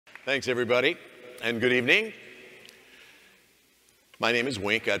Thanks, everybody, and good evening. My name is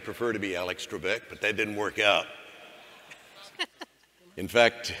Wink. I'd prefer to be Alex Trebek, but that didn't work out. In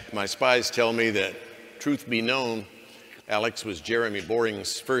fact, my spies tell me that, truth be known, Alex was Jeremy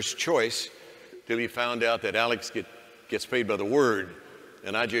Boring's first choice till he found out that Alex gets paid by the word,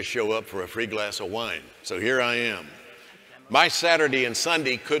 and I just show up for a free glass of wine. So here I am. My Saturday and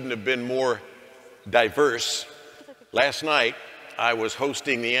Sunday couldn't have been more diverse. Last night, I was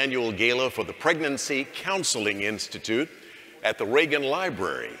hosting the annual gala for the Pregnancy Counseling Institute at the Reagan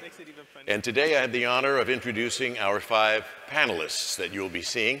Library. And today I had the honor of introducing our 5 panelists that you'll be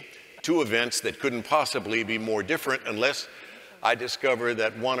seeing, 2 events that couldn't possibly be more different unless I discover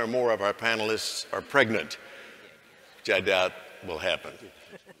that one or more of our panelists are pregnant, which I doubt will happen.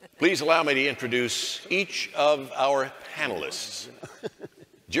 Please allow me to introduce each of our panelists.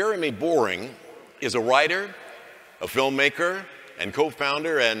 Jeremy Boring is a writer, a filmmaker, and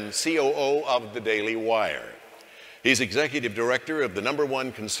co-founder and COO of The Daily Wire. He's executive director of the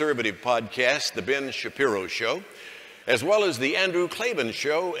 #1 conservative podcast, The Ben Shapiro Show, as well as The Andrew Klavan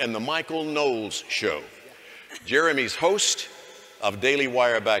Show and The Michael Knowles Show. Jeremy's host of Daily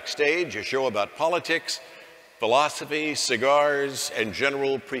Wire Backstage, a show about politics, philosophy, cigars, and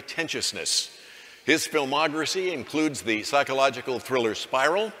general pretentiousness. His filmography includes the psychological thriller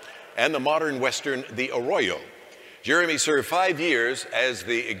Spiral and the modern western The Arroyo. Jeremy served 5 years as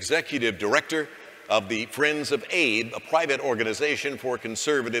the executive director of the Friends of Abe, a private organization for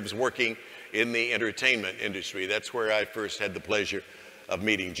conservatives working in the entertainment industry. That's where I first had the pleasure of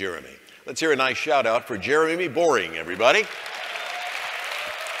meeting Jeremy. Let's hear a nice shout out for Jeremy Boring, everybody.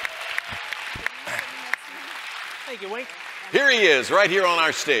 Thank you, Wink. Here he is, right here on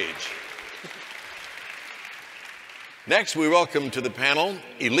our stage. Next, we welcome to the panel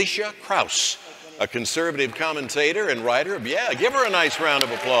Alicia Krause, a conservative commentator and writer. Yeah, give her a nice round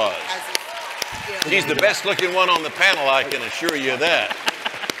of applause. She's the best looking one on the panel, I can assure you that.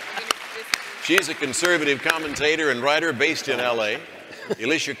 She's a conservative commentator and writer based in LA.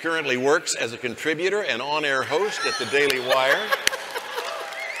 Alicia currently works as a contributor and on-air host at the Daily Wire.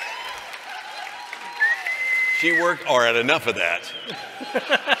 She worked, all right, enough of that.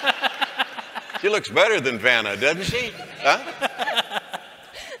 She looks better than Vanna, doesn't she? Huh?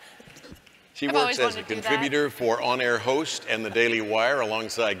 She works as a contributor for on-air host and the Daily Wire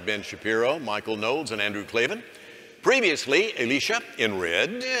alongside Ben Shapiro, Michael Knowles, and Andrew Klavan. Previously, Alicia, in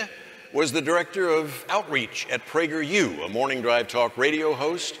red, was the director of outreach at PragerU, a morning drive talk radio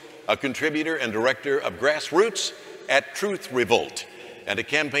host, a contributor and director of Grassroots at Truth Revolt, and a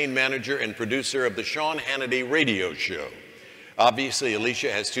campaign manager and producer of the Sean Hannity radio show. Obviously,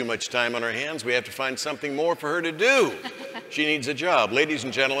 Alicia has too much time on her hands. We have to find something more for her to do. She needs a job. Ladies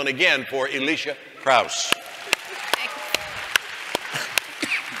and gentlemen, again, for Alicia Krause.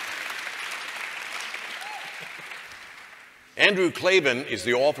 Andrew Klavan is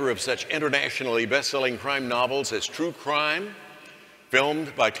the author of such internationally best-selling crime novels as True Crime,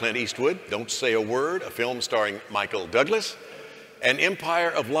 filmed by Clint Eastwood, Don't Say a Word, a film starring Michael Douglas, and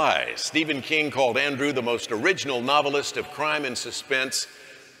Empire of Lies. Stephen King called Andrew the most original novelist of crime and suspense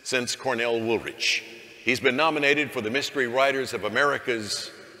since Cornell Woolrich. He's been nominated for the Mystery Writers of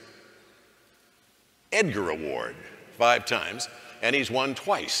America's Edgar Award 5 times, and he's won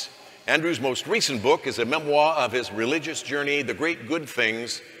twice. Andrew's most recent book is a memoir of his religious journey, The Great Good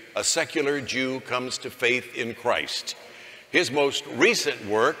Things, A Secular Jew Comes to Faith in Christ. His most recent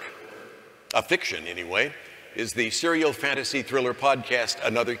work, a fiction anyway, is the serial fantasy thriller podcast,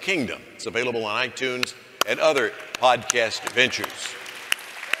 Another Kingdom. It's available on iTunes and other podcast ventures.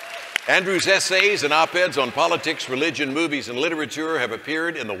 Andrew's essays and op-eds on politics, religion, movies, and literature have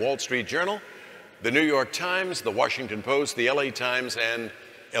appeared in the Wall Street Journal, the New York Times, the Washington Post, the LA Times, and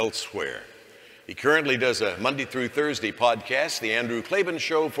elsewhere. He currently does a Monday through Thursday podcast, The Andrew Klavan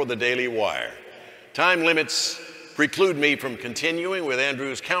Show, for the Daily Wire. Time limits preclude me from continuing with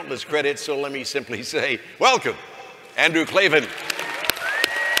Andrew's countless credits, so let me simply say, welcome, Andrew Klavan.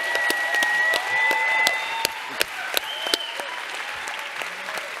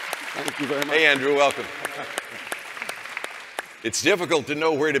 Thank you very much. Hey, Andrew, welcome. It's difficult to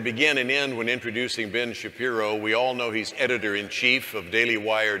know where to begin and end when introducing Ben Shapiro. We all know he's editor-in-chief of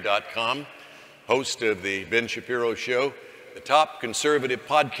DailyWire.com, host of the Ben Shapiro Show, the top conservative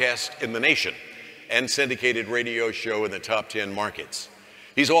podcast in the nation, and syndicated radio show in the top 10 markets.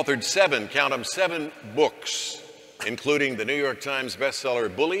 He's authored 7, count them, 7 books, including the New York Times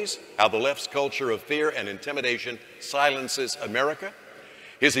bestseller Bullies, How the Left's Culture of Fear and Intimidation Silences America.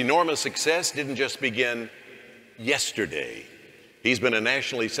 His enormous success didn't just begin yesterday. He's been a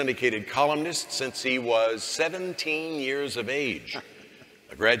nationally syndicated columnist since he was 17 years of age.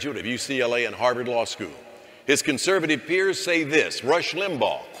 a graduate of UCLA and Harvard Law School. His conservative peers say this, Rush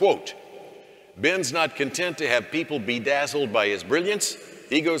Limbaugh, quote, "Ben's not content to have people bedazzled by his brilliance.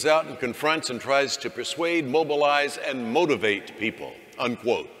 He goes out and confronts and tries to persuade, mobilize, and motivate people,"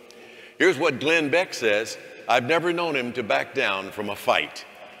 unquote. Here's what Glenn Beck says, "I've never known him to back down from a fight.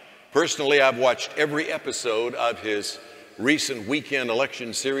 Personally, I've watched every episode of his recent weekend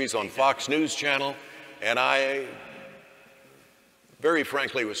election series on Fox News Channel, and I, very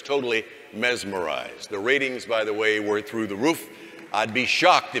frankly, was totally mesmerized. The ratings, by the way, were through the roof. I'd be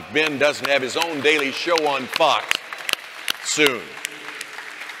shocked if Ben doesn't have his own daily show on Fox soon.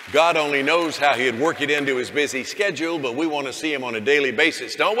 God only knows how he'd work it into his busy schedule, but we want to see him on a daily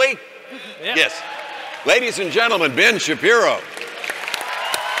basis, don't we?" Yeah. Yes. Ladies and gentlemen, Ben Shapiro.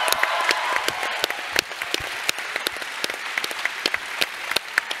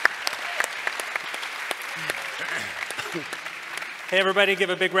 Hey, everybody, give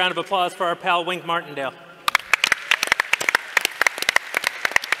a big round of applause for our pal, Wink Martindale.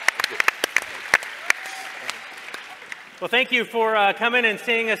 Well, thank you for coming and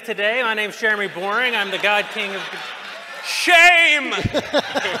seeing us today. My name's Jeremy Boring. I'm the God King of... Shame!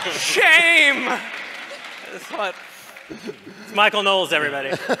 Shame! That's what... It's Michael Knowles,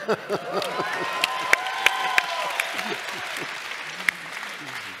 everybody.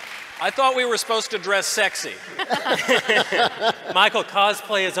 I thought we were supposed to dress sexy. Michael,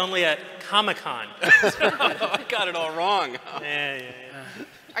 cosplay is only at Comic-Con. I got it all wrong. Yeah.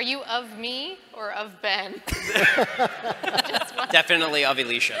 Are you of me or of Ben? Definitely of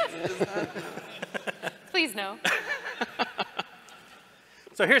Alicia. Please no.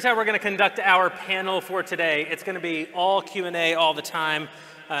 So here's how we're going to conduct our panel for today. It's going to be all Q&A all the time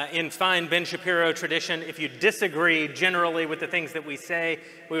in fine Ben Shapiro tradition. If you disagree generally with the things that we say,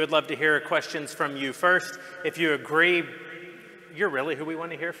 we would love to hear questions from you first. If you agree, you're really who we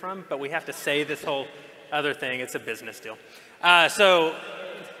want to hear from, but we have to say this whole other thing. It's a business deal. So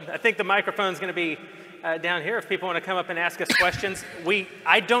I think the microphone's going to be down here if people want to come up and ask us questions.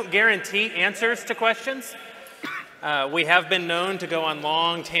 I don't guarantee answers to questions. We have been known to go on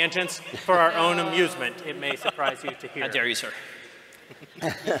long tangents for our own amusement. It may surprise you to hear. How dare you, sir?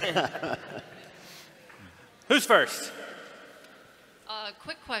 Who's first?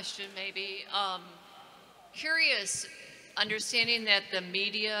 Quick question, maybe. Curious, understanding that the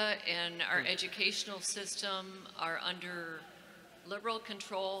media and our educational system are under liberal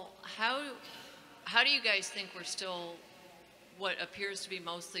control, how do you guys think we're still what appears to be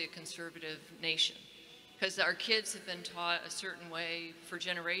mostly a conservative nation? Because our kids have been taught a certain way for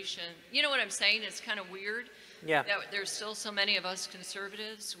generations. You know what I'm saying? It's kind of weird. Yeah. That there's still so many of us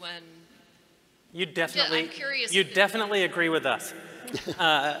conservatives when... You definitely, I'm curious. You definitely agree with us.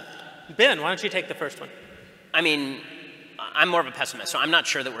 Ben, why don't you take the first one? I mean, I'm more of a pessimist, so I'm not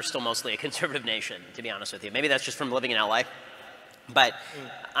sure that we're still mostly a conservative nation, to be honest with you. Maybe that's just from living in LA. But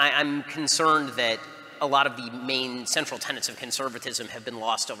I'm concerned that a lot of the main central tenets of conservatism have been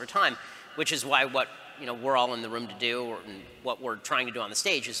lost over time, which is why what we're all in the room to do, and what we're trying to do on the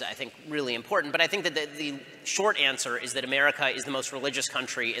stage is, I think, really important. But I think that the short answer is that America is the most religious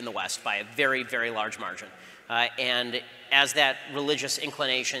country in the West by a very, very large margin. And as that religious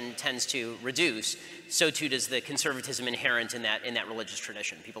inclination tends to reduce, so too does the conservatism inherent in that religious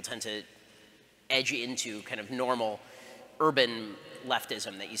tradition. People tend to edge into kind of normal urban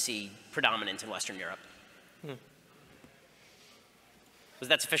leftism that you see predominant in Western Europe. Was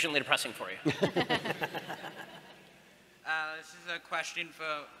that sufficiently depressing for you? This is a question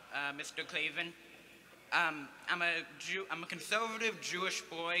for Mr. Clavin. I'm a conservative Jewish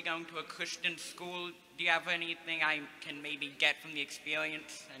boy going to a Christian school. Do you have anything I can maybe get from the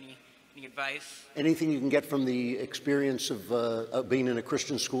experience? Any advice? Anything you can get from the experience of being in a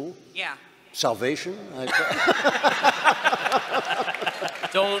Christian school? Yeah. Salvation?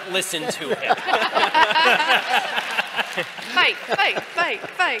 Don't listen to him. Fight.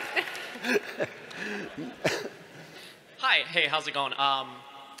 Hi, hey, how's it going?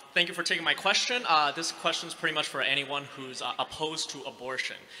 Thank you for taking my question. This question is pretty much for anyone who's opposed to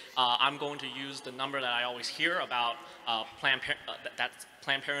abortion. I'm going to use the number that I always hear about that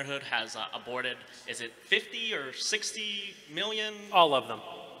Planned Parenthood has aborted. Is it 50 or 60 million? All of them.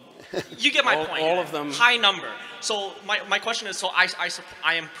 You get my point. All of them. High number. So my question is, so I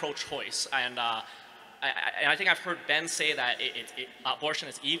am pro-choice, and I think I've heard Ben say that abortion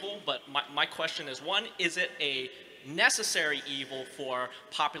is evil, but my question is, one, is it a necessary evil for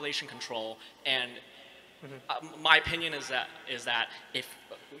population control? And my opinion is that if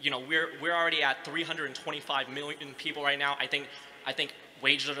we're already at 325 million people right now, I think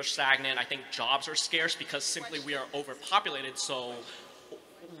wages are stagnant. I think jobs are scarce because simply we are overpopulated. So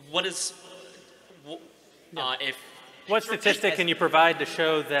what is, if... What statistic can you provide to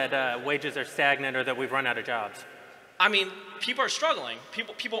show that wages are stagnant or that we've run out of jobs? I mean, people are struggling.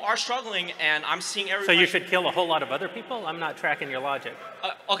 People are struggling, and I'm seeing everybody... So you should kill a whole lot of other people? I'm not tracking your logic.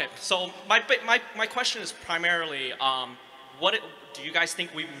 Okay, so my question is primarily, do you guys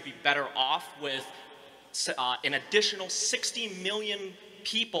think we would be better off with an additional 60 million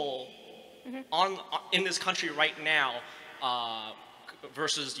people in this country right now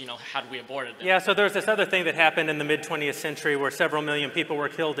versus, had we aborted them? Yeah, so there's this other thing that happened in the mid-20th century where several million people were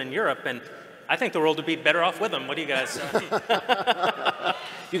killed in Europe, and I think the world would be better off with them. What do you guys think?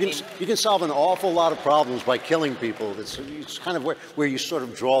 You can solve an awful lot of problems by killing people. It's kind of where you sort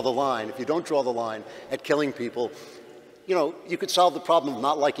of draw the line. If you don't draw the line at killing people, you could solve the problem of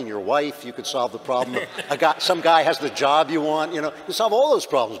not liking your wife. You could solve the problem of some guy has the job you want. You can solve all those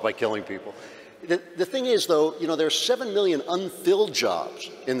problems by killing people. The thing is, though, there's 7 million unfilled jobs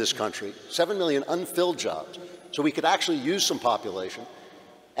in this country, 7 million unfilled jobs. So we could actually use some population.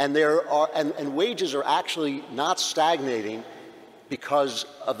 And wages are actually not stagnating because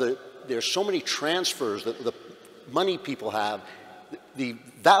of there's so many transfers that the money people have. The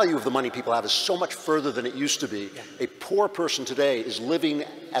value of the money people have is so much further than it used to be. Yeah. A poor person today is living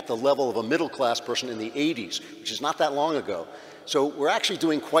at the level of a middle-class person in the 80s, which is not that long ago. So we're actually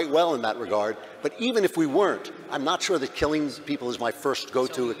doing quite well in that regard. But even if we weren't, I'm not sure that killing people is my first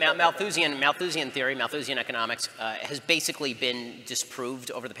go-to. So Malthusian theory, Malthusian economics, has basically been disproved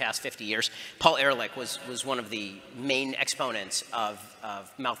over the past 50 years. Paul Ehrlich was one of the main exponents of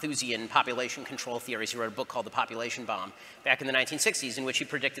Malthusian population control theories. He wrote a book called The Population Bomb back in the 1960s, in which he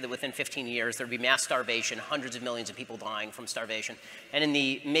predicted that within 15 years there would be mass starvation, hundreds of millions of people dying from starvation. And in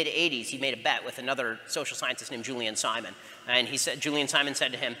the mid-80s, he made a bet with another social scientist named Julian Simon. And Julian Simon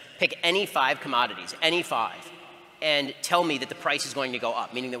said to him, pick any 5 commodities, any 5, and tell me that the price is going to go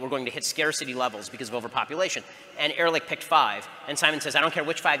up, meaning that we're going to hit scarcity levels because of overpopulation. And Ehrlich picked 5, and Simon says, I don't care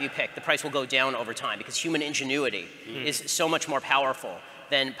which 5 you pick, the price will go down over time because human ingenuity is so much more powerful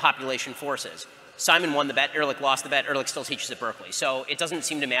than population forces. Simon won the bet, Ehrlich lost the bet, Ehrlich still teaches at Berkeley. So it doesn't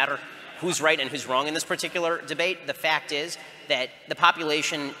seem to matter who's right and who's wrong in this particular debate. The fact is that the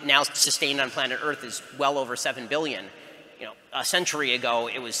population now sustained on planet Earth is well over 7 billion. A century ago,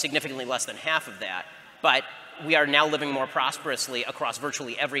 it was significantly less than half of that. But we are now living more prosperously across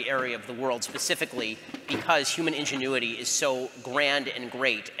virtually every area of the world, specifically because human ingenuity is so grand and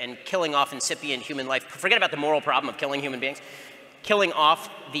great. And killing off incipient human life, forget about the moral problem of killing human beings, killing off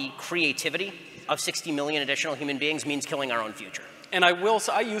the creativity of 60 million additional human beings means killing our own future. And I will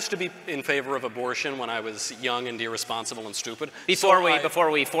say, I used to be in favor of abortion when I was young and irresponsible and stupid.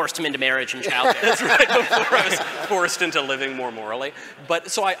 Before we forced him into marriage and childcare. That's right, before I was forced into living more morally. But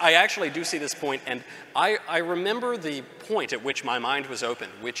so I actually do see this point, and I remember the point at which my mind was open,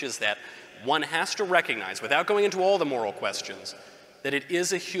 which is that one has to recognize, without going into all the moral questions, that it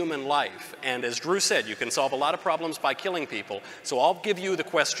is a human life. And as Drew said, you can solve a lot of problems by killing people. So I'll give you the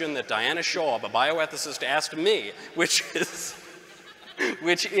question that Diana Shaw, a bioethicist, asked me, which is,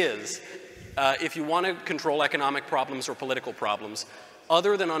 if you want to control economic problems or political problems,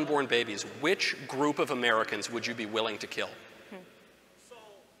 other than unborn babies, which group of Americans would you be willing to kill? So,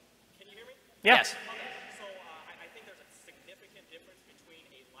 can you hear me? Yes. Okay. So I think there's a significant difference between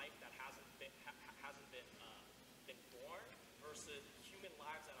a life that hasn't been born versus human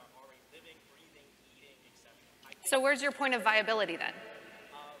lives that are already living, breathing, eating, etc. So where's your point of viability then?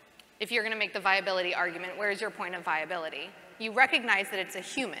 If you're going to make the viability argument, where's your point of viability? You recognize that it's a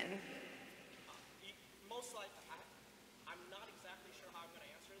human. Most likely, I'm not exactly sure how I'm going to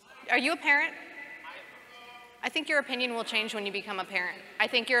answer this. Are you a parent? I think your opinion will change when you become a parent. I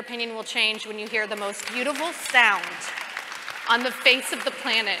think your opinion will change when you hear the most beautiful sound on the face of the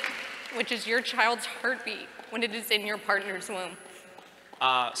planet, which is your child's heartbeat when it is in your partner's womb.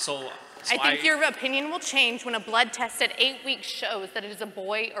 I think your opinion will change when a blood test at 8 weeks shows that it is a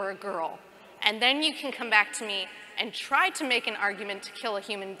boy or a girl. And then you can come back to me and try to make an argument to kill a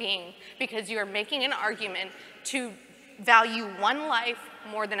human being because you are making an argument to value one life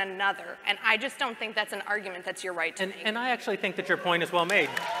more than another. And I just don't think that's an argument that's your right to make. And I actually think that your point is well made.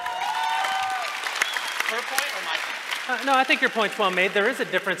 Her point or my point? No, I think your point's well made. There is a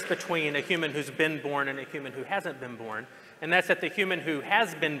difference between a human who's been born and a human who hasn't been born. And that's that the human who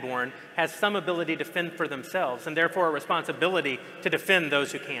has been born has some ability to fend for themselves and therefore a responsibility to defend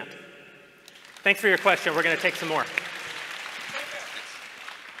those who can't. Thanks for your question. We're going to take some more.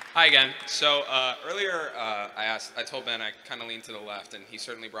 Hi again. So earlier I told Ben I kind of lean to the left, and he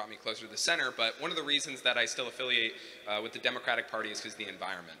certainly brought me closer to the center. But one of the reasons that I still affiliate with the Democratic Party is because of the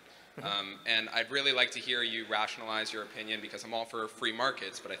environment. And I'd really like to hear you rationalize your opinion, because I'm all for free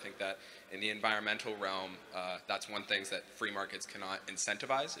markets, but I think that in the environmental realm, that's one thing that free markets cannot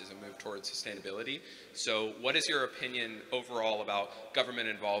incentivize, is a move towards sustainability. So what is your opinion overall about government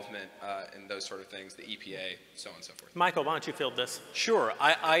involvement in those sort of things, the EPA, so on and so forth? Michael, why don't you field this? Sure.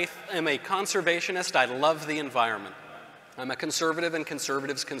 I am a conservationist. I love the environment. I'm a conservative, and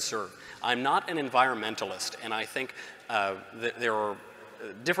conservatives conserve. I'm not an environmentalist, and I think that there are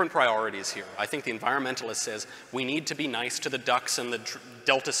different priorities here. I think the environmentalist says we need to be nice to the ducks and the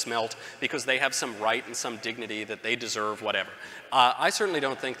delta smelt because they have some right and some dignity that they deserve, whatever. I certainly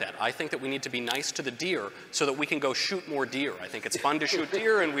don't think that. I think that we need to be nice to the deer so that we can go shoot more deer. I think it's fun to shoot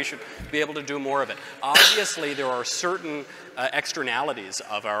deer, and we should be able to do more of it. Obviously, there are certain externalities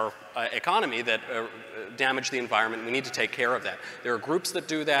of our economy that damage the environment. We need to take care of that. There are groups that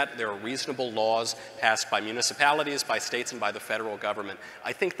do that. There are reasonable laws passed by municipalities, by states, and by the federal government.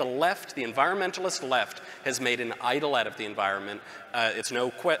 I think the left, the environmentalist left, has made an idol out of the environment. It's no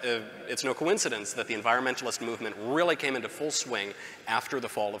coincidence that the environmentalist movement really came into full swing after the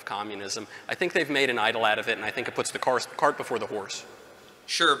fall of communism. I think they've made an idol out of it, and I think it puts the cart before the horse.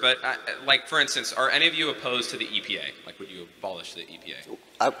 Sure, but like, for instance, are any of you opposed to the EPA? Like, would you abolish the EPA?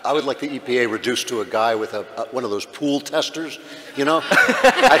 I would like the EPA reduced to a guy with one of those pool testers, you know?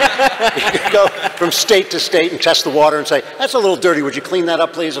 You could go from state to state and test the water and say, that's a little dirty, would you clean that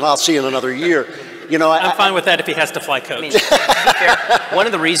up, please, and I'll see you in another year. You know, I'm fine with that if he has to fly coach. I mean, to be fair, one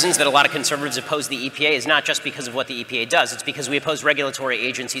of the reasons that a lot of conservatives oppose the EPA is not just because of what the EPA does. It's because we oppose regulatory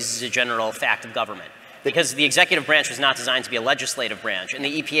agencies as a general fact of government. Because the executive branch was not designed to be a legislative branch, and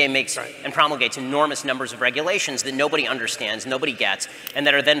the EPA makes and promulgates enormous numbers of regulations that nobody understands, nobody gets, and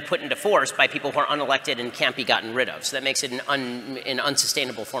that are then put into force by people who are unelected and can't be gotten rid of. So that makes it an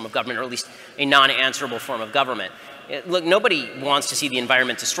unsustainable form of government, or at least a non-answerable form of government. Look, nobody wants to see the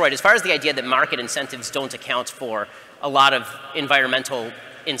environment destroyed. As far as the idea that market incentives don't account for a lot of environmental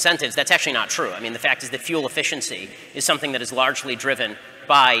incentives, that's actually not true. I mean, the fact is that fuel efficiency is something that is largely driven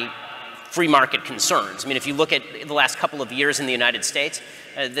by free market concerns. I mean, if you look at the last couple of years in the United States,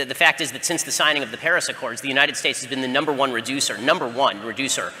 the fact is that since the signing of the Paris Accords, the United States has been the number one reducer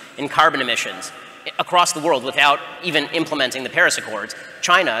in carbon emissions across the world without even implementing the Paris Accords.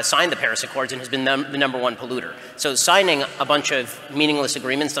 China signed the Paris Accords and has been the number one polluter. So signing a bunch of meaningless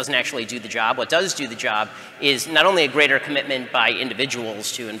agreements doesn't actually do the job. What does do the job is not only a greater commitment by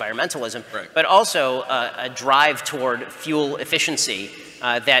individuals to environmentalism, but also a drive toward fuel efficiency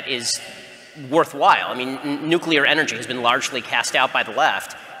that is worthwhile. I mean, nuclear energy has been largely cast out by the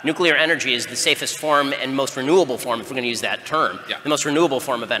left. Nuclear energy is the safest form and most renewable form, if we're going to use that term, the most renewable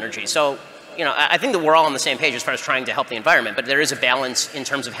form of energy. So, you know, I think that we're all on the same page as far as trying to help the environment, but there is a balance in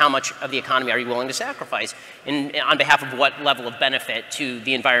terms of how much of the economy are you willing to sacrifice on behalf of what level of benefit to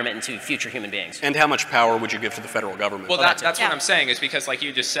the environment and to future human beings. And how much power would you give to the federal government? Well, that's what I'm saying, is because, like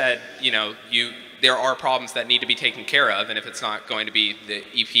you just said, you know, there are problems that need to be taken care of, and if it's not going to be the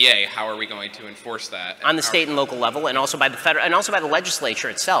EPA, how are we going to enforce that? On the state and local level, and also by the federal, and also by the legislature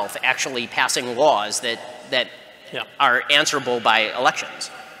itself, actually passing laws that are answerable by elections.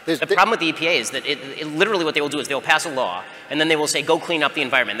 The problem with the EPA is that literally what they will do is they will pass a law, and then they will say, go clean up the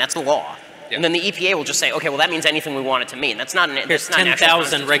environment. That's the law. And then the EPA will just say, okay, well, that means anything we want it to mean. That's not an Here's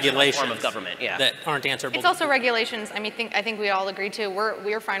 10,000 regulations form of government that aren't answerable. It's also regulations. I mean, I think we all agree too.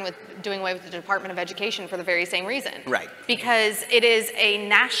 We're fine with doing away with the Department of Education for the very same reason. Right. Because it is a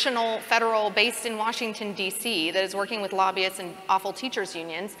national, federal, based in Washington, D.C., that is working with lobbyists and awful teachers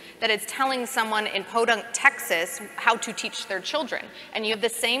unions, that is telling someone in Podunk, Texas, how to teach their children. And you have the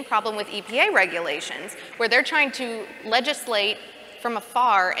same problem with EPA regulations, where they're trying to legislate from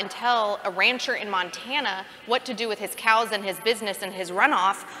afar and tell a rancher in Montana what to do with his cows and his business and his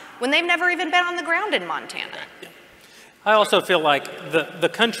runoff when they've never even been on the ground in Montana. I also feel like the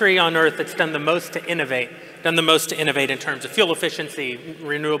country on earth that's done the most to innovate in terms of fuel efficiency,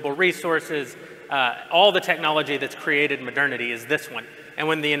 renewable resources, all the technology that's created modernity is this one. And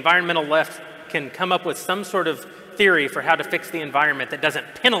when the environmental left can come up with some sort of theory for how to fix the environment that doesn't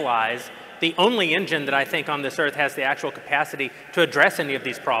penalize the only engine that I think on this earth has the actual capacity to address any of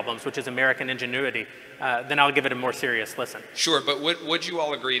these problems, which is American ingenuity, then I'll give it a more serious listen. Sure, but would you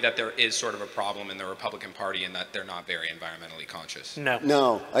all agree that there is sort of a problem in the Republican Party in that they're not very environmentally conscious? No.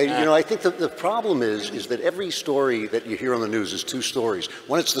 No. You know, I think the problem is that every story that you hear on the news is two stories.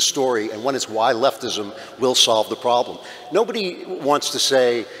 One, it's the story, and one, it's why leftism will solve the problem. Nobody wants to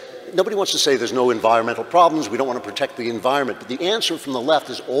say, nobody wants to say there's no environmental problems, we don't want to protect the environment, but the answer from the left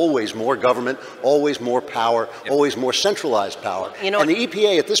is always more government, always more power, always more centralized power. And the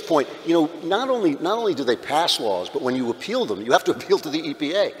EPA at this point, not only do they pass laws, but when you appeal them, you have to appeal to the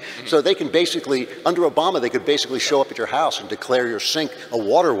EPA. So they can basically, under Obama, they could basically show up at your house and declare your sink a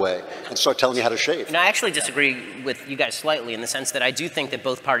waterway and start telling you how to shave. And I actually disagree with you guys slightly in the sense that I do think that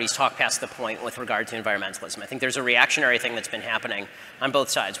both parties talk past the point with regard to environmentalism. I think there's a reactionary thing that's been happening on both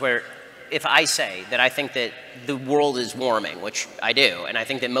sides, where if I say that I think that the world is warming, which I do, and I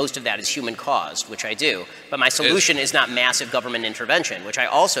think that most of that is human caused, which I do, but my solution is not massive government intervention, which I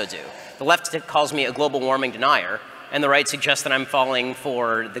also do. The left calls me a global warming denier, and the right suggests that I'm falling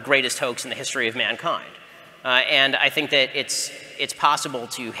for the greatest hoax in the history of mankind. And I think that it's possible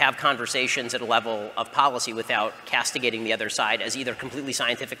to have conversations at a level of policy without castigating the other side as either completely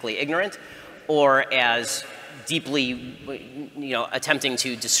scientifically ignorant or as deeply, attempting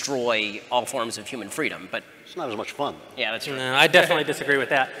to destroy all forms of human freedom. But it's not as much fun. Yeah, that's true. No, I definitely disagree with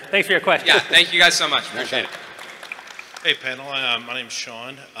that. Thanks for your question. Yeah, thank you guys so much. Appreciate it. Hey, panel. My name's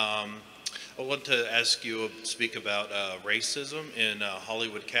Sean. I want to speak about racism in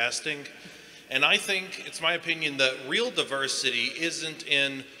Hollywood casting. And I think, it's my opinion, that real diversity isn't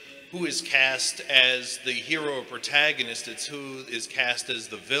in who is cast as the hero or protagonist, it's who is cast as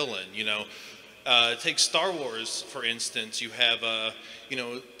the villain, Take Star Wars, for instance. You have a,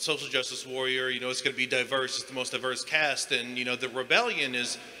 social justice warrior, it's going to be diverse, it's the most diverse cast, and, the rebellion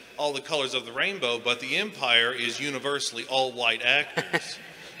is all the colors of the rainbow, but the Empire is universally all white actors.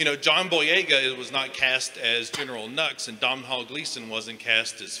 John Boyega was not cast as General Nux, and Domhnall Gleeson wasn't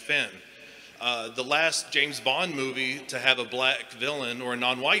cast as Finn. The last James Bond movie to have a black villain or a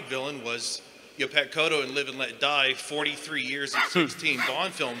non-white villain was Pet Koto in Live and Let Die 43 years and 16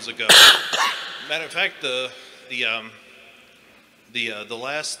 Bond films ago. Matter of fact, the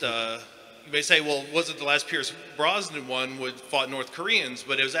last, you may say, well, wasn't the last Pierce Brosnan one fought North Koreans,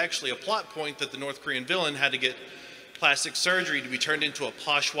 but it was actually a plot point that the North Korean villain had to get plastic surgery to be turned into a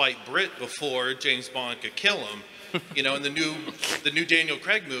posh white Brit before James Bond could kill him. In the new Daniel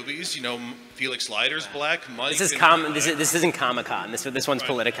Craig movies, Felix Leiter's black. Money this isn't Comic-Con. This one's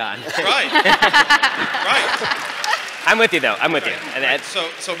Politicon. Right. I'm with you, though. I'm with you. Right.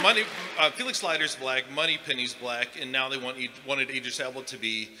 So Money, Felix Leiter's black, Moneypenny's black, and now they wanted Idris Elba to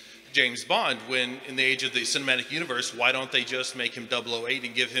be James Bond. When in the age of the cinematic universe, why don't they just make him 008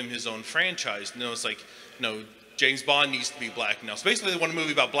 and give him his own franchise? It's like, James Bond needs to be black now. So basically they want a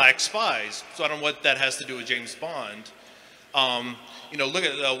movie about black spies. So I don't know what that has to do with James Bond. Look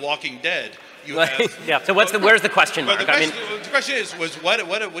at Walking Dead. You have, yeah, so where's the question mark? The question is,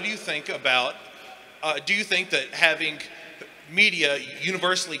 what do you think about, do you think that having media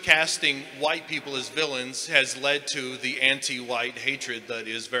universally casting white people as villains has led to the anti-white hatred that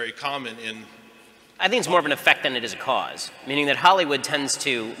is very common in... I think it's more of an effect than it is a cause, meaning that Hollywood tends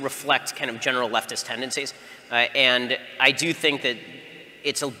to reflect kind of general leftist tendencies. And I do think that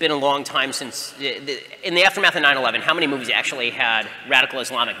it's been a long time since, in the aftermath of 9/11, how many movies actually had radical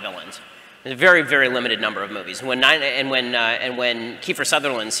Islamic villains? There's a very, very limited number of movies. And when Kiefer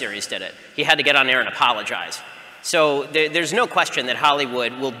Sutherland's series did it, he had to get on air and apologize. So there's no question that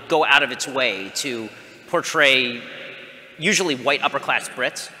Hollywood will go out of its way to portray usually white upper-class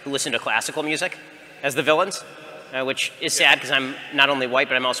Brits who listen to classical music as the villains, which is sad because I'm not only white,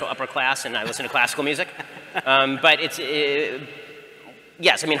 but I'm also upper class and I listen to classical music. But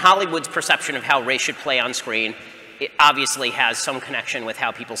yes, I mean, Hollywood's perception of how race should play on screen, it obviously has some connection with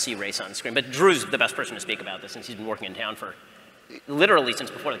how people see race on screen. But Drew's the best person to speak about this since he's been working in town for literally since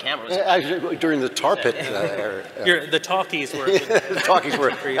before the camera was. Actually, during the tar pit era. The talkies were. The talkies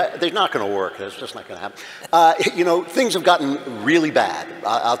were. They're not going to work. It's just not going to happen. Things have gotten really bad.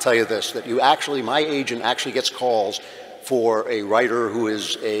 I'll tell you this: that my agent actually gets calls for a writer who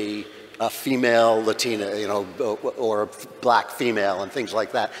is a female Latina, or a black female, and things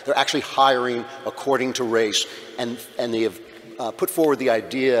like that. They're actually hiring according to race, and they have put forward the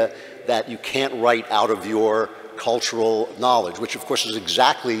idea that you can't write out of your cultural knowledge, which of course is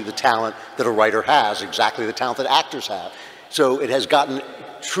exactly the talent that a writer has, exactly the talent that actors have. So it has gotten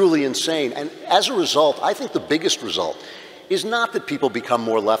truly insane. And as a result, I think the biggest result is not that people become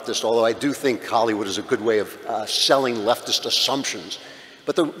more leftist, although I do think Hollywood is a good way of selling leftist assumptions.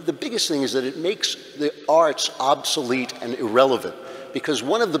 But the biggest thing is that it makes the arts obsolete and irrelevant. Because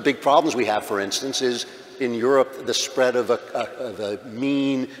one of the big problems we have, for instance, is in Europe, the spread of a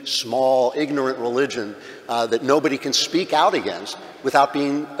mean, small, ignorant religion that nobody can speak out against without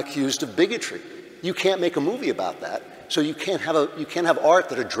being accused of bigotry. You can't make a movie about that, so you can't have art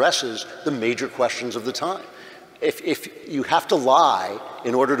that addresses the major questions of the time. If you have to lie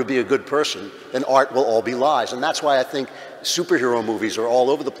in order to be a good person, then art will all be lies. And that's why I think superhero movies are all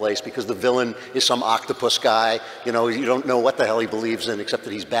over the place, because the villain is some octopus guy. You know, you don't know what the hell he believes in except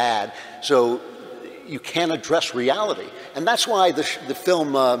that he's bad. So you can't address reality. And that's why the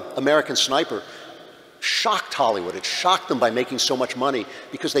film American Sniper shocked Hollywood. It shocked them by making so much money,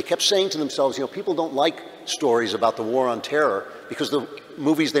 because they kept saying to themselves, you know, people don't like stories about the war on terror, because the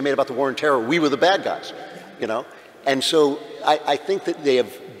movies they made about the war on terror, we were the bad guys, you know? And so I think that they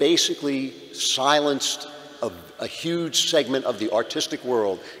have basically silenced a huge segment of the artistic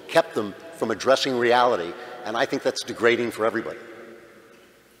world, kept them from addressing reality, and I think that's degrading for everybody.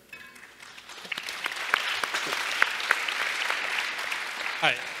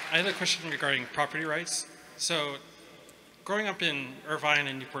 Hi, I have a question regarding property rights. So, growing up in Irvine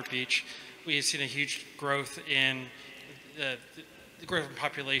and Newport Beach, we've seen a huge growth in the growth in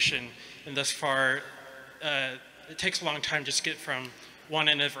population, and thus far, it takes a long time just to get from one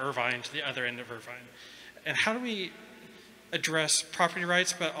end of Irvine to the other end of Irvine. And how do we address property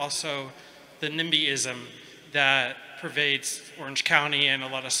rights, but also the NIMBYism that pervades Orange County and a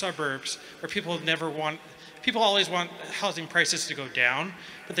lot of suburbs, where people always want housing prices to go down,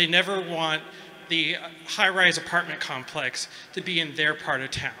 but they never want the high-rise apartment complex to be in their part of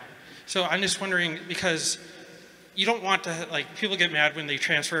town. So I'm just wondering, because you don't want to, like, people get mad when they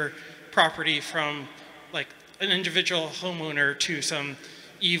transfer property from, like, an individual homeowner to some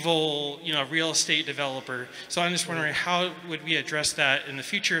evil, you know, real estate developer. So I'm just wondering, how would we address that in the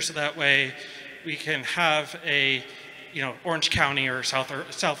future, so that way we can have a, you know, Orange County or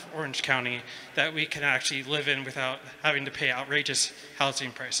South Orange County that we can actually live in without having to pay outrageous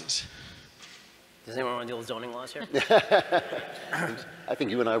housing prices. Does anyone want to deal with zoning laws here? I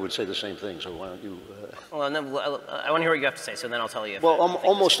think you and I would say the same thing, so why don't you... Well, and then I want to hear what you have to say, so then I'll tell you. Well,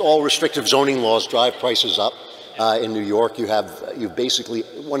 almost all restrictive zoning laws drive prices up. In New York, you basically,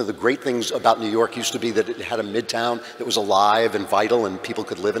 one of the great things about New York used to be that it had a midtown that was alive and vital and people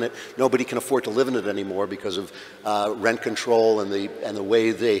could live in it. Nobody can afford to live in it anymore because of rent control and the way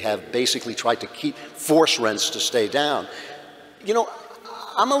they have basically tried to force rents to stay down. You know,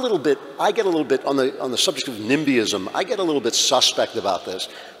 I get a little bit, on the subject of NIMBYism, I get a little bit suspect about this.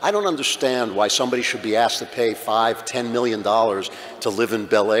 I don't understand why somebody should be asked to pay $5–10 million to live in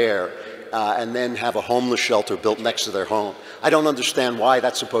Bel Air and then have a homeless shelter built next to their home. I don't understand why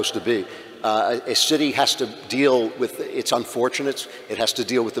that's supposed to be. A city has to deal with its unfortunates. It has to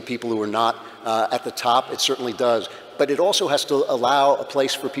deal with the people who are not at the top. It certainly does. But it also has to allow a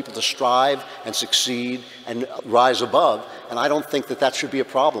place for people to strive and succeed and rise above. And I don't think that that should be a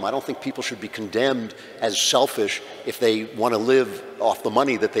problem. I don't think people should be condemned as selfish if they want to live off the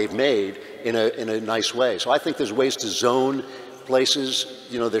money that they've made in a nice way. So I think there's ways to zone places.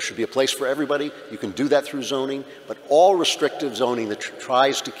 You know, there should be a place for everybody. You can do that through zoning, but all restrictive zoning that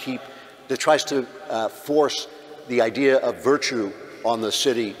tries to force the idea of virtue on the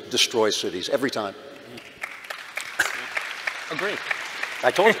city destroys cities every time. Agree.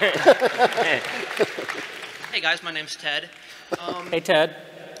 I told you. Hey guys, my name's Ted. Hey Ted.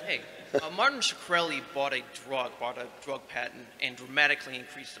 Hey, Martin Shkreli bought a drug patent and dramatically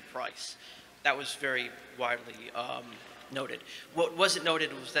increased the price. That was very widely noted. What wasn't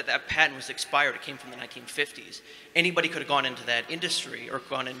noted was that that patent was expired. It came from the 1950s. Anybody could have gone into that industry or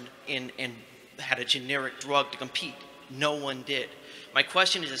gone in and had a generic drug to compete. No one did. My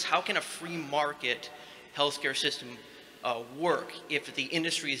question is how can a free market healthcare system work if the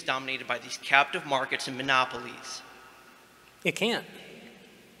industry is dominated by these captive markets and monopolies? It can't.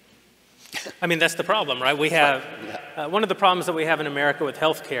 I mean, that's the problem, right? We have, one of the problems that we have in America with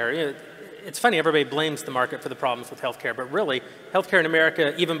healthcare, it's funny, everybody blames the market for the problems with healthcare, but really, healthcare in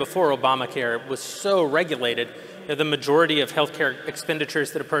America, even before Obamacare, was so regulated that the majority of healthcare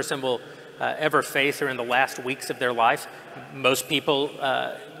expenditures that a person will ever face are in the last weeks of their life. Most people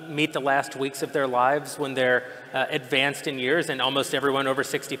meet the last weeks of their lives when they're advanced in years, and almost everyone over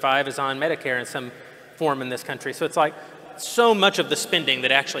 65 is on Medicare in some form in this country. So it's like so much of the spending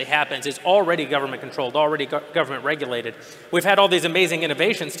that actually happens is already government controlled, already government regulated. We've had all these amazing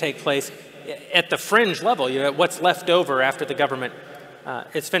innovations take place at the fringe level, you know, what's left over after the government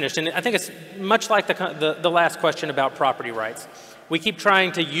is finished. And I think it's much like the last question about property rights. We keep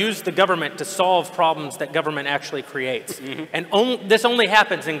trying to use the government to solve problems that government actually creates. Mm-hmm. And this only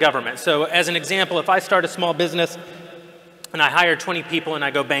happens in government. So as an example, if I start a small business and I hire 20 people and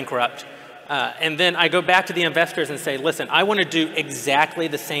I go bankrupt, and then I go back to the investors and say, listen, I want to do exactly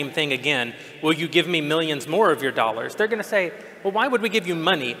the same thing again. Will you give me millions more of your dollars? They're going to say, well, why would we give you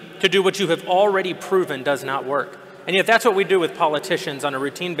money to do what you have already proven does not work? And yet that's what we do with politicians on a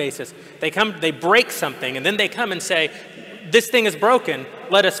routine basis. They break something, and then they come and say, this thing is broken,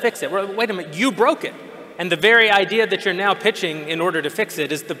 let us fix it. Well, wait a minute, you broke it. And the very idea that you're now pitching in order to fix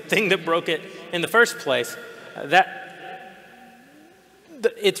it is the thing that broke it in the first place.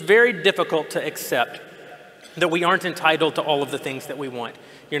 It's very difficult to accept that we aren't entitled to all of the things that we want.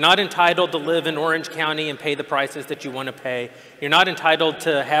 You're not entitled to live in Orange County and pay the prices that you want to pay. You're not entitled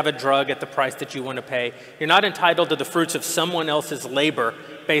to have a drug at the price that you want to pay. You're not entitled to the fruits of someone else's labor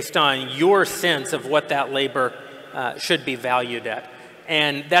based on your sense of what that labor should be valued at.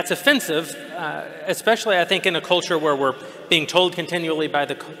 And that's offensive, especially I think in a culture where we're being told continually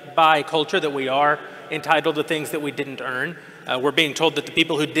by culture that we are entitled to things that we didn't earn. We're being told that the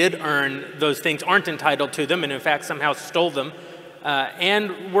people who did earn those things aren't entitled to them and in fact somehow stole them.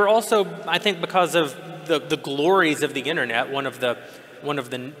 And we're also, I think because of the glories of the internet, one of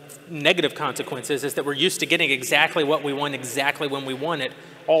the negative consequences is that we're used to getting exactly what we want exactly when we want it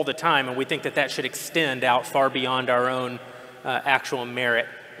all the time, and we think that that should extend out far beyond our own actual merit.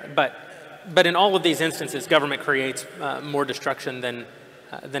 But in all of these instances, government creates more destruction than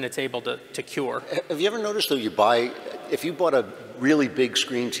it's able to cure. Have you ever noticed, though, if you bought a really big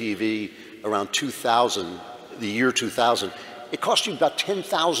screen TV around 2000, the year 2000, it cost you about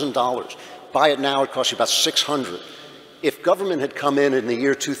 $10,000. Buy it now, it costs you about $600. If government had come in the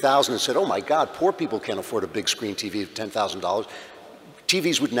year 2000 and said, oh my God, poor people can't afford a big screen TV of $10,000,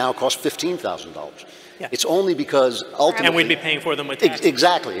 TVs would now cost $15,000. Yeah. It's only because ultimately... And we'd be paying for them with taxes.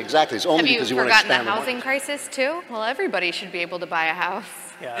 Exactly. It's only because you want to expand the Have you forgotten the housing crisis too? Well, everybody should be able to buy a house.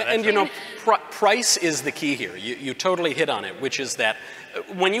 Yeah, and you know, price is the key here. You totally hit on it, which is that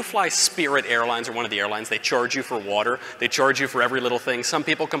when you fly Spirit Airlines or one of the airlines, they charge you for water, they charge you for every little thing. Some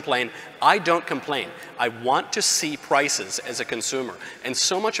people complain. I don't complain. I want to see prices as a consumer. And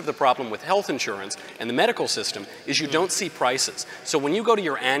so much of the problem with health insurance and the medical system is you don't see prices. So when you go to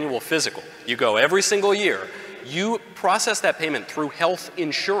your annual physical, you go every single year, you process that payment through health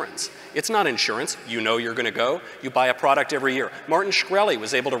insurance. It's not insurance. You know you're going to go. You buy a product every year. Martin Shkreli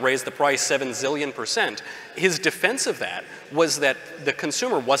was able to raise the price 7 zillion%. His defense of that was that the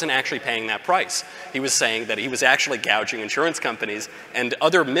consumer wasn't actually paying that price. He was saying that he was actually gouging insurance companies and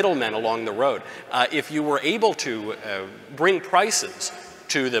other middlemen along the road. If you were able to bring prices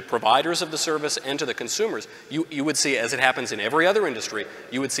to the providers of the service and to the consumers, you would see, as it happens in every other industry,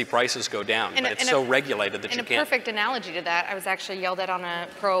 you would see prices go down. But it's so regulated that you can't. And a perfect analogy to that, I was actually yelled at on a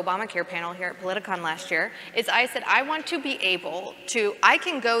pro-Obamacare panel here at Politicon last year, is I said, I want to be able to, I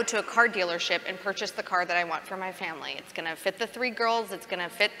can go to a car dealership and purchase the car that I want for my family. It's going to fit the 3 girls, it's going to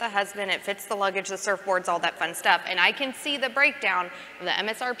fit the husband, it fits the luggage, the surfboards, all that fun stuff. And I can see the breakdown of the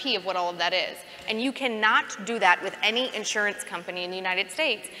MSRP of what all of that is. And you cannot do that with any insurance company in the United States.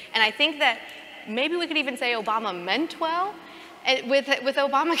 And I think that maybe we could even say Obama meant well with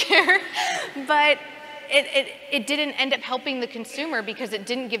Obamacare, but it didn't end up helping the consumer because it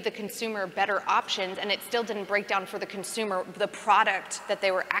didn't give the consumer better options, and it still didn't break down for the consumer the product that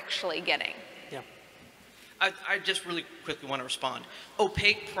they were actually getting. Yeah. I just really quickly want to respond.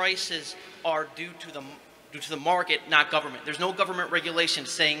 Opaque prices are due to the market, not government. There's no government regulation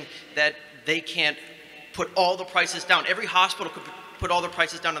saying that they can't put all the prices down. Every hospital could put all their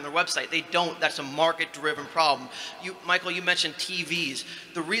prices down on their website. They don't. That's a market-driven problem. Michael, you mentioned TVs.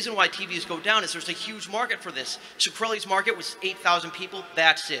 The reason why TVs go down is there's a huge market for this. Shkreli's market was 8,000 people.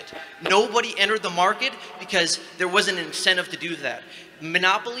 That's it. Nobody entered the market because there wasn't an incentive to do that.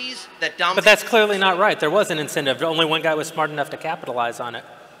 Monopolies that dominate... But that's clearly not right. There was an incentive. Only one guy was smart enough to capitalize on it.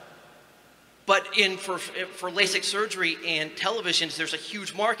 But for LASIK surgery and televisions, there's a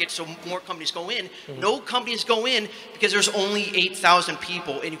huge market, so more companies go in. Mm-hmm. No companies go in because there's only 8,000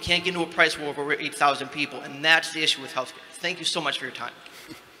 people, and you can't get into a price war over 8,000 people, and that's the issue with healthcare. Thank you so much for your time.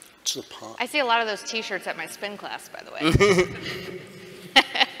 It's the pot. I see a lot of those T-shirts at my spin class, by the way.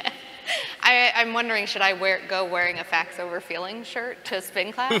 I'm wondering, should I go wearing a facts over feelings shirt to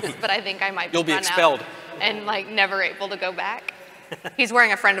spin class? But I think I might You'll be expelled. And like never able to go back. He's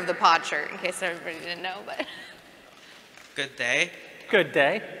wearing a friend of the pod shirt, in case everybody didn't know, but. Good day. Good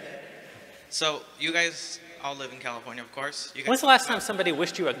day. So, you guys all live in California, of course. When's the last time somebody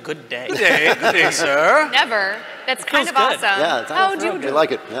wished you a good day? Good day, good day, sir. Never. That's kind of awesome. Yeah, how do you do? I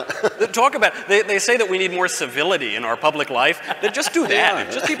like it. Yeah. Talk about, they say that we need more civility in our public life. Then just do that.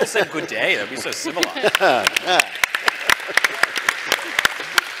 Yeah. Just people say good day. That'd be so civilized.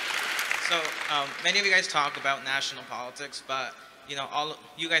 So, many of you guys talk about national politics, but you know,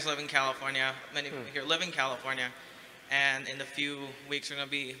 you guys live in California. Many of you here live in California, and in a few weeks we're going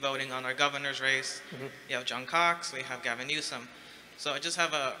to be voting on our governor's race. Mm-hmm. You have John Cox, we have Gavin Newsom. So I just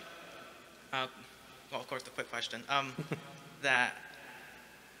have well, of course, the quick question. That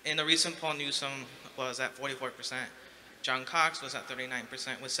in the recent poll, Newsom was at 44%. John Cox was at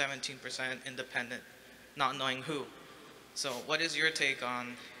 39% with 17% independent, not knowing who. So what is your take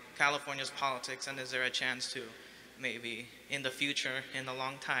on California's politics, and is there a chance to maybe in the future, in a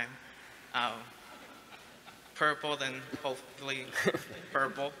long time, purple, then hopefully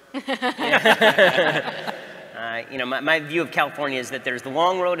purple? You know, my view of California is that there's the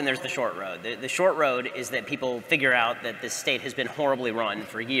long road and there's the short road. The short road is that people figure out that this state has been horribly run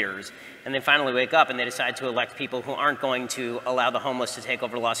for years, and they finally wake up and they decide to elect people who aren't going to allow the homeless to take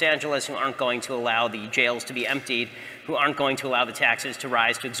over Los Angeles, who aren't going to allow the jails to be emptied, who aren't going to allow the taxes to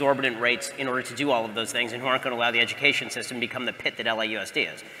rise to exorbitant rates in order to do all of those things, and who aren't going to allow the education system to become the pit that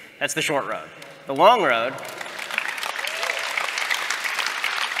LAUSD is. That's the short road. The long road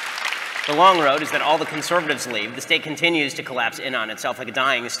is that all the conservatives leave, the state continues to collapse in on itself like a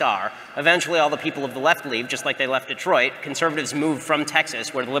dying star. Eventually all the people of the left leave, just like they left Detroit. Conservatives move from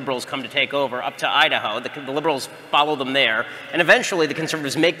Texas, where the liberals come to take over, up to Idaho. The liberals follow them there. And eventually the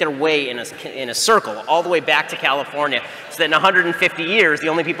conservatives make their way in a circle all the way back to California, so that in 150 years the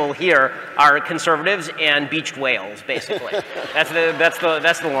only people here are conservatives and beached whales, basically. That's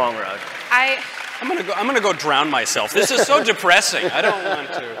the long road. I'm gonna go drown myself. This is so depressing. I don't want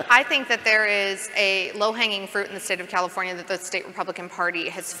to. I think that there is a low-hanging fruit in the state of California that the state Republican Party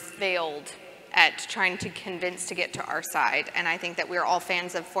has failed at trying to convince to get to our side. And I think that we're all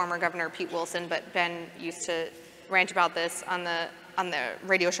fans of former Governor Pete Wilson, but Ben used to rant about this on the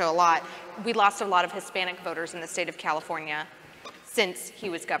radio show a lot. We lost a lot of Hispanic voters in the state of California since he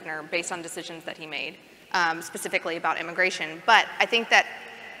was governor, based on decisions that he made, specifically about immigration. But I think that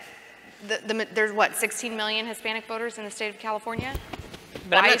there's what, 16 million Hispanic voters in the state of California?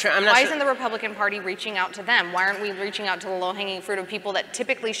 But why isn't the Republican Party reaching out to them? Why aren't we reaching out to the low-hanging fruit of people that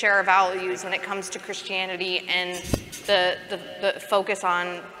typically share our values when it comes to Christianity and the focus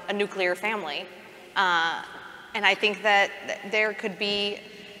on a nuclear family? And I think that there could be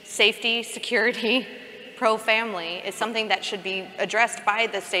safety, security, pro-family is something that should be addressed by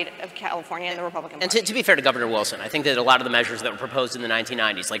the state of California and the Republican Party. And to be fair to Governor Wilson, I think that a lot of the measures that were proposed in the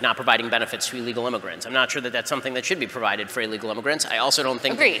 1990s, like not providing benefits to illegal immigrants, I'm not sure that that's something that should be provided for illegal immigrants. I also don't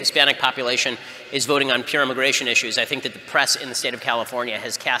think the Hispanic population is voting on pure immigration issues. I think that the press in the state of California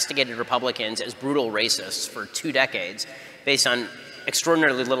has castigated Republicans as brutal racists for 2 decades based on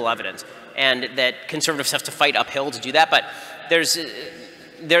extraordinarily little evidence, and that conservatives have to fight uphill to do that. But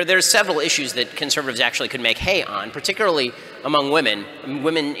there's several issues that conservatives actually could make hay on, particularly among women.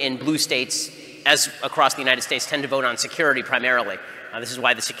 Women in blue states, as across the United States, tend to vote on security primarily. This is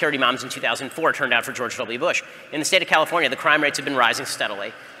why the security moms in 2004 turned out for George W. Bush. In the state of California, the crime rates have been rising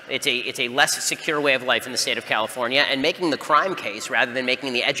steadily. It's a less secure way of life in the state of California, and making the crime case rather than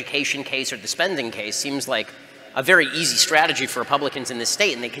making the education case or the spending case seems like a very easy strategy for Republicans in this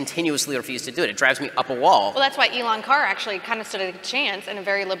state, and they continuously refuse to do it. It drives me up a wall. Well, that's why Elon Carr actually kind of stood a chance in a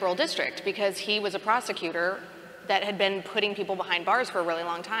very liberal district, because he was a prosecutor that had been putting people behind bars for a really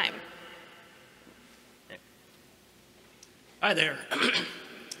long time. Hi there.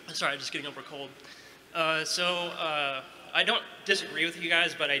 Sorry, I'm just getting over a cold. I don't disagree with you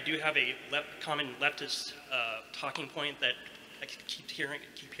guys, but I do have a common leftist talking point that I keep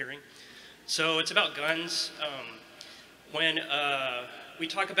hearing. So it's about guns. When we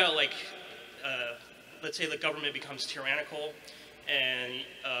talk about, like, let's say the government becomes tyrannical and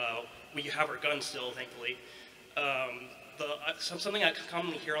we have our guns still, thankfully. Something I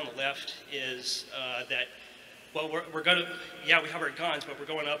commonly hear on the left is that, well, we have our guns, but we're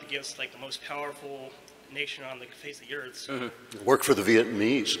going up against, like, the most powerful nation on the face of the earth. So. Mm-hmm. Worked for the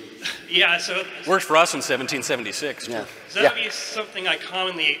Vietnamese. Yeah, so. Worked for us in 1776. Yeah. So that would be something I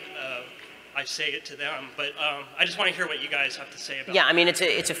commonly, I say it to them, but I just want to hear what you guys have to say about it. Yeah, I mean, it's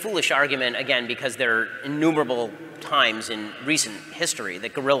a foolish argument, again, because there are innumerable times in recent history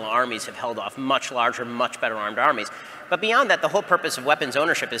that guerrilla armies have held off much larger, much better armed armies. But beyond that, the whole purpose of weapons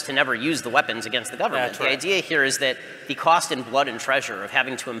ownership is to never use the weapons against the government. That's right. The idea here is that the cost in blood and treasure of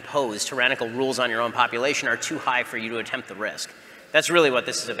having to impose tyrannical rules on your own population are too high for you to attempt the risk. That's really what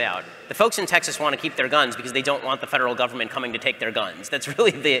this is about. The folks in Texas want to keep their guns because they don't want the federal government coming to take their guns. That's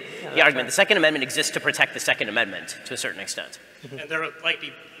really the argument. Right. The Second Amendment exists to protect the Second Amendment to a certain extent. And there would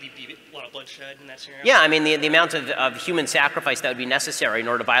likely be a lot of bloodshed in that scenario? Yeah, I mean, the amount of human sacrifice that would be necessary in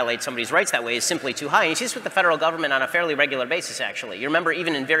order to violate somebody's rights that way is simply too high. And you see this with the federal government on a fairly regular basis, actually. You remember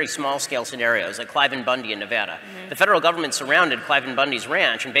even in very small-scale scenarios, like Clive and Bundy in Nevada. Mm-hmm. The federal government surrounded Clive and Bundy's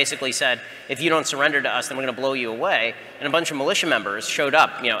ranch and basically said, if you don't surrender to us, then we're going to blow you away. And a bunch of militia members showed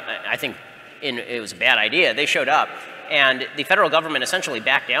up. You know, I think it was a bad idea. They showed up. And the federal government essentially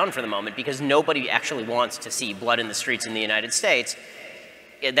backed down for the moment because nobody actually wants to see blood in the streets in the United States.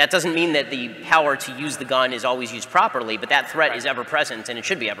 that doesn't mean that the power to use the gun is always used properly, but that threat is ever present, and it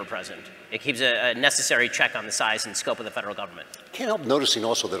should be ever present. It keeps a necessary check on the size and scope of the federal government. Can't help noticing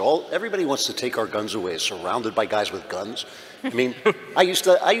also that everybody wants to take our guns away, surrounded by guys with guns. I mean, I used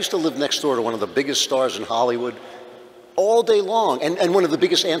to live next door to one of the biggest stars in Hollywood all day long, and one of the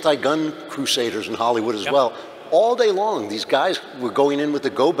biggest anti-gun crusaders in Hollywood as well. All day long, these guys were going in with the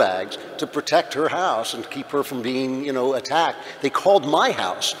go bags to protect her house and keep her from being, attacked. They called my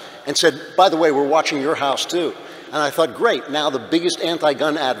house and said, by the way, we're watching your house too. And I thought, great, now the biggest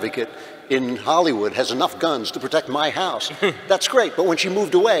anti-gun advocate in Hollywood has enough guns to protect my house. That's great, but when she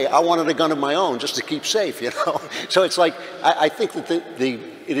moved away, I wanted a gun of my own just to keep safe, So it's like, I think that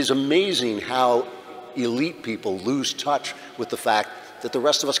it is amazing how elite people lose touch with the fact that the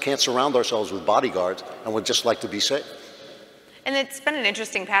rest of us can't surround ourselves with bodyguards and would just like to be safe. And it's been an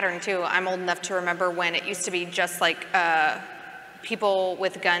interesting pattern too. I'm old enough to remember when it used to be just like people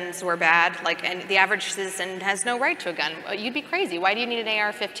with guns were bad, and the average citizen has no right to a gun. You'd be crazy. Why do you need an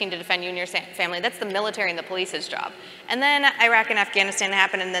AR-15 to defend you and your family? That's the military and the police's job. And then Iraq and Afghanistan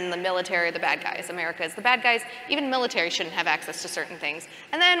happened, and then the military are the bad guys. America is the bad guys. Even military shouldn't have access to certain things.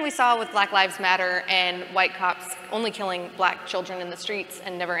 And then we saw with Black Lives Matter and white cops only killing black children in the streets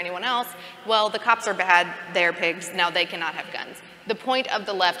and never anyone else. Well, the cops are bad, they're pigs, now they cannot have guns. The point of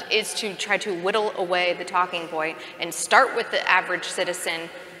the left is to try to whittle away the talking point and start with the average citizen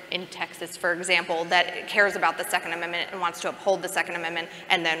in Texas, for example, that cares about the Second Amendment and wants to uphold the Second Amendment,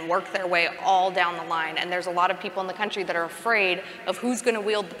 and then work their way all down the line. And there's a lot of people in the country that are afraid of who's going to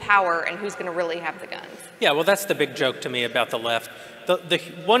wield the power and who's going to really have the guns. Yeah, well, that's the big joke to me about the left.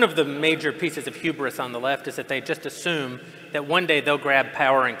 One of the major pieces of hubris on the left is that they just assume that one day they'll grab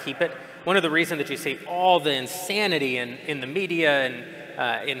power and keep it. One of the reasons that you see all the insanity in the media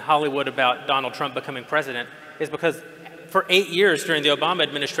and in Hollywood about Donald Trump becoming president is because for 8 years during the Obama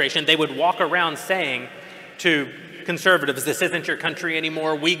administration, they would walk around saying to conservatives, this isn't your country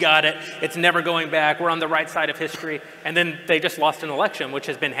anymore, we got it, it's never going back, we're on the right side of history. And then they just lost an election, which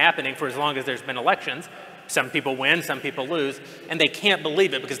has been happening for as long as there's been elections. Some people win, some people lose, and they can't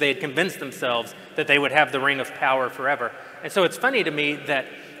believe it because they had convinced themselves that they would have the ring of power forever. And so it's funny to me that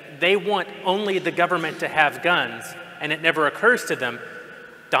they want only the government to have guns, and it never occurs to them,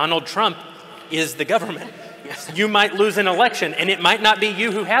 Donald Trump is the government. You might lose an election, and it might not be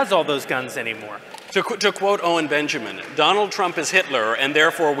you who has all those guns anymore. To quote Owen Benjamin, Donald Trump is Hitler, and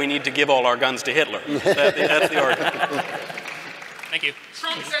therefore we need to give all our guns to Hitler. That's the argument. Thank you.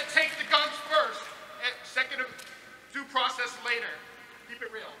 Trump said take the guns first, and second due process later. Keep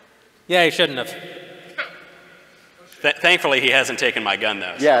it real. Yeah, he shouldn't have. Thankfully, he hasn't taken my gun,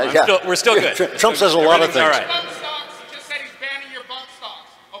 though. So Yeah. we're still good. Trump says a lot of things. All right. Bump stocks, he just said he's banning your bump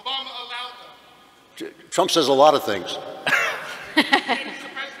stocks. Obama allowed them. Trump says a lot of things.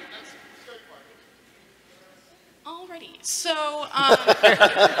 Alrighty, so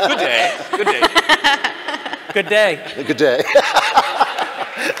Good day. Good day. Good day. Good day.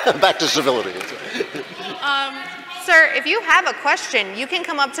 Back to civility. Sir, if you have a question, you can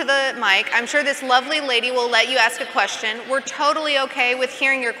come up to the mic. I'm sure this lovely lady will let you ask a question. We're totally okay with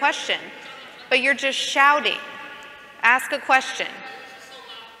hearing your question, but you're just shouting. Ask a question.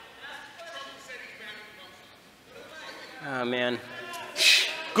 Oh, man.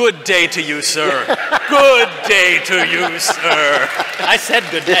 Good day to you, sir. Good day to you, sir. I said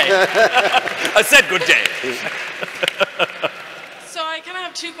good day. I said good day. So I kind of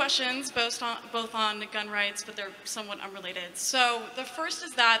have two questions, both on gun rights, but they're somewhat unrelated. So the first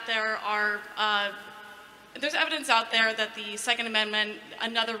is that there's evidence out there that the Second Amendment,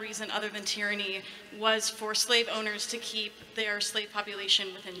 another reason other than tyranny, was for slave owners to keep their slave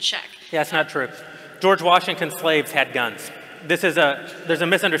population within check. Yeah, it's not true. George Washington's slaves had guns. There's a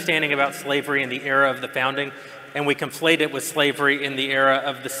misunderstanding about slavery in the era of the founding, and we conflate it with slavery in the era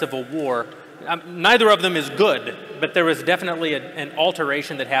of the Civil War. Neither of them is good, but there was definitely an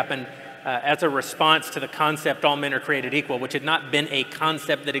alteration that happened as a response to the concept all men are created equal, which had not been a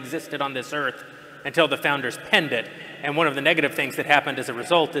concept that existed on this earth until the founders penned it. And one of the negative things that happened as a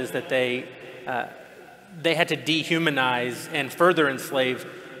result is that they had to dehumanize and further enslave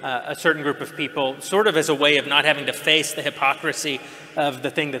a certain group of people, sort of as a way of not having to face the hypocrisy of the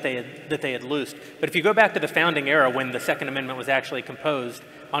thing that they had loosed. But if you go back to the founding era, when the Second Amendment was actually composed,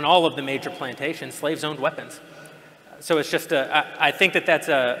 on all of the major plantations, slaves owned weapons. So it's just I think that's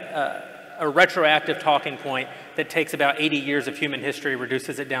a retroactive talking point that takes about 80 years of human history,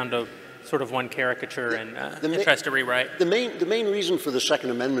 reduces it down to sort of one caricature, and tries to rewrite. The main reason for the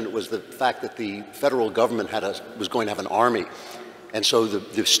Second Amendment was the fact that the federal government was going to have an army. And so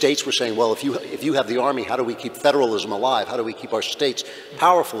the states were saying, well, if you have the army, how do we keep federalism alive? How do we keep our states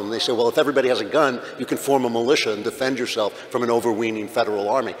powerful? And they say, well, if everybody has a gun, you can form a militia and defend yourself from an overweening federal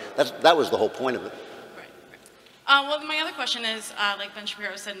army. That was the whole point of it. Well, my other question is, like Ben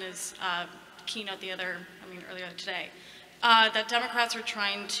Shapiro said in his keynote earlier today, that Democrats are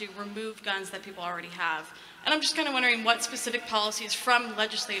trying to remove guns that people already have. And I'm just kind of wondering what specific policies from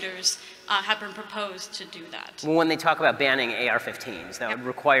legislators have been proposed to do that. Well, when they talk about banning AR-15s, that would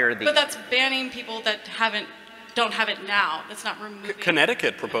require the... But that's banning people that don't have it now. That's not removing.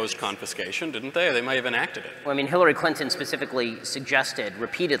 Connecticut proposed confiscation, didn't they? They might have enacted it. Well, I mean, Hillary Clinton specifically suggested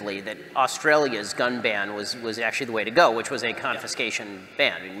repeatedly that Australia's gun ban was actually the way to go, which was a confiscation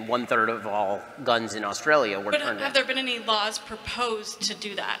ban. I mean, 1/3 of all guns in Australia were turned in. But have there been any laws proposed to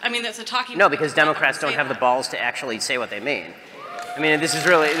do that? I mean, that's a talking point. No, because Democrats don't have the balls to actually say what they mean. I mean, this is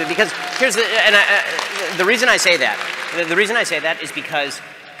really, because here's the reason I say that is because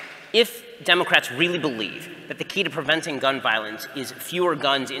if Democrats really believe that the key to preventing gun violence is fewer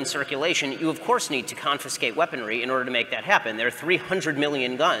guns in circulation, you of course need to confiscate weaponry in order to make that happen. There are 300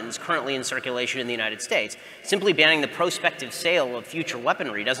 million guns currently in circulation in the United States. Simply banning the prospective sale of future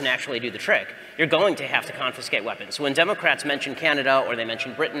weaponry doesn't actually do the trick. You're going to have to confiscate weapons. So when Democrats mention Canada, or they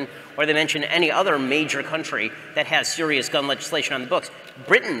mention Britain, or they mention any other major country that has serious gun legislation on the books,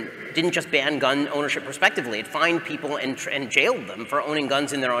 Britain didn't just ban gun ownership prospectively. It fined people and jailed them for owning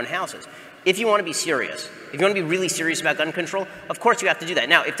guns in their own houses. If you want to be serious, if you want to be really serious about gun control, of course you have to do that.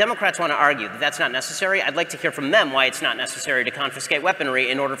 Now, if Democrats want to argue that that's not necessary, I'd like to hear from them why it's not necessary to confiscate weaponry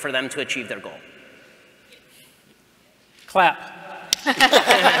in order for them to achieve their goal. Clap. To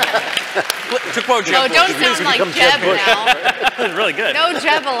quote Jeb Bush. Don't sound like Jeb now. That was really good. No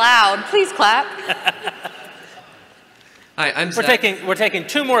Jeb allowed. Please clap. Hi, I'm We're taking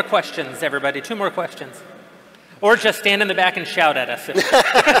 2 more questions, everybody. 2 more questions. Or just stand in the back and shout at us if we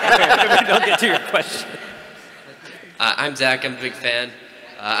don't get to your question. I'm Zach. I'm a big fan.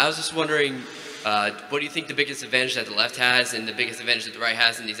 I was just wondering, what do you think the biggest advantage that the left has and the biggest advantage that the right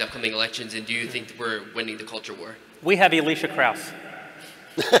has in these upcoming elections, and do you think that we're winning the culture war? We have Elisha Krauss.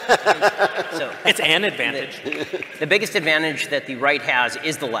 So it's an advantage. The biggest advantage that the right has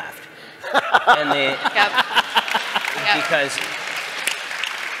is the left. And because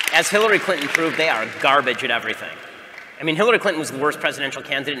as Hillary Clinton proved, they are garbage at everything. I mean, Hillary Clinton was the worst presidential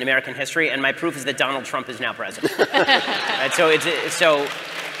candidate in American history, and my proof is that Donald Trump is now president. Right,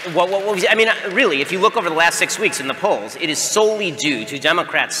 I mean, really, if you look over the last 6 weeks in the polls, it is solely due to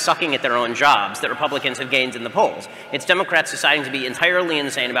Democrats sucking at their own jobs that Republicans have gained in the polls. It's Democrats deciding to be entirely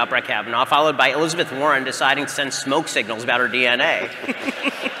insane about Brett Kavanaugh, followed by Elizabeth Warren deciding to send smoke signals about her DNA.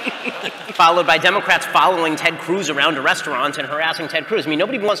 Followed by Democrats following Ted Cruz around to restaurants and harassing Ted Cruz. I mean,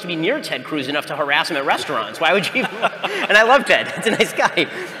 nobody wants to be near Ted Cruz enough to harass him at restaurants. Why would you even? And I love Ted. It's a nice guy.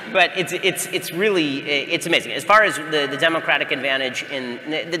 But it's really amazing. As far as the Democratic advantage,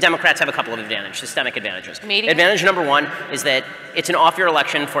 the Democrats have a couple of advantages, systemic advantages. Advantage number 1 is that it's an off-year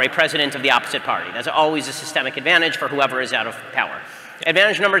election for a president of the opposite party. That's always a systemic advantage for whoever is out of power.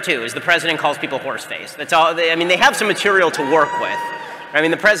 Advantage number 2 is the president calls people horseface. That's all. I mean, they have some material to work with. I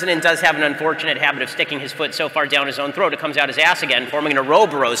mean, the president does have an unfortunate habit of sticking his foot so far down his own throat it comes out his ass again, forming an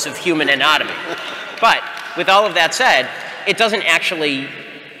Ouroboros of human anatomy. But with all of that said, it doesn't actually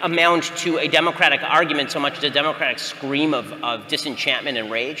amount to a Democratic argument so much as a Democratic scream of disenchantment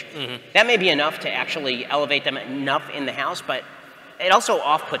and rage. That may be enough to actually elevate them enough in the House, but it also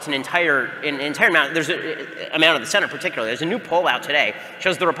off-puts an entire amount. There's an amount of the Senate particularly. There's a new poll out today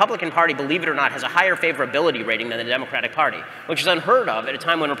shows the Republican Party, believe it or not, has a higher favorability rating than the Democratic Party, which is unheard of at a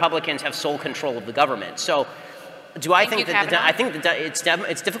time when Republicans have sole control of the government. So do I think that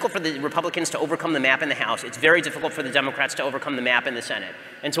it's difficult for the Republicans to overcome the map in the House. It's very difficult for the Democrats to overcome the map in the Senate.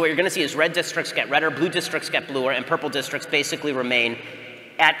 And so what you're going to see is red districts get redder, blue districts get bluer, and purple districts basically remain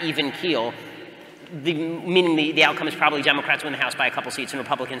at even keel. Meaning the outcome is probably Democrats win the House by a couple seats and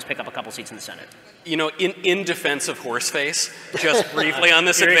Republicans pick up a couple seats in the Senate. You know, in defense of horseface, just briefly on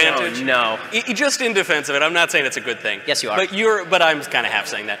this advantage. No. Just in defense of it, I'm not saying it's a good thing. Yes, you are. But I'm kind of half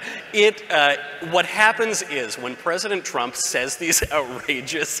saying that. What happens is when President Trump says these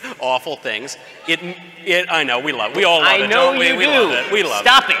outrageous, awful things, I know, we all love it. I know you do. We love it. We love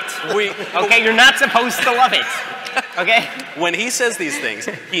Stop it. Okay, you're not supposed to love it. Okay? When he says these things,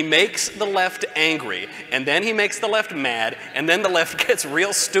 he makes the left angry, and then he makes the left mad, and then the left gets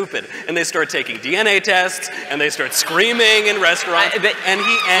real stupid, and they start taking DNA tests, and they start screaming in restaurants,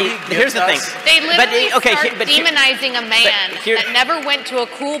 here's the thing. They literally start demonizing a man that never went to a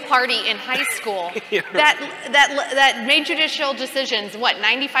cool party in high school, that made judicial decisions,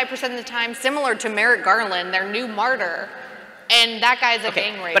 95% of the time, similar to Merrick Garland, their new martyr. and that guy's a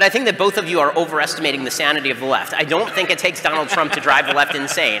gang rapist. But I think that both of you are overestimating the sanity of the left. I don't think it takes Donald Trump to drive the left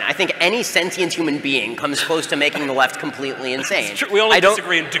insane. I think any sentient human being comes close to making the left completely insane. We only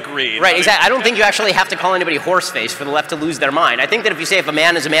disagree in degree. Right, exactly. I don't think you actually have to call anybody horseface for the left to lose their mind. I think that if you say if a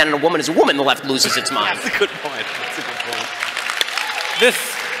man is a man and a woman is a woman, the left loses its mind. That's a good point. That's a good point.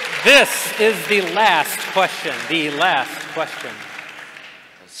 This is the last question. The last question.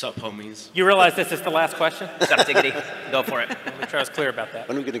 Sup, homies? You realize this is the last question? Sup, diggity. Go for it. Make sure I was clear about that.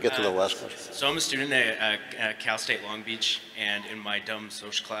 When are we going to get to the last question? So I'm a student at Cal State Long Beach, and in my dumb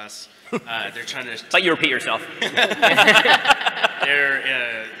social class, they're trying to... But you repeat yourself.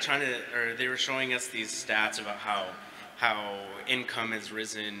 They were showing us these stats about how income has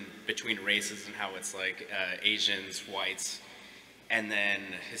risen between races and how it's like Asians, whites, and then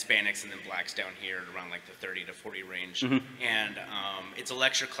Hispanics, and then blacks down here at around like the 30 to 40 range. Mm-hmm. And it's a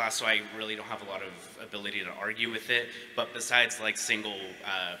lecture class, so I really don't have a lot of ability to argue with it. But besides like single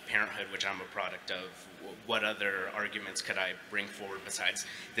parenthood, which I'm a product of, what other arguments could I bring forward besides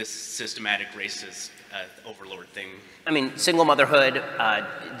this systematic racist overlord thing? I mean, single motherhood,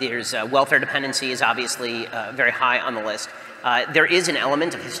 there's welfare dependency is obviously very high on the list. There is an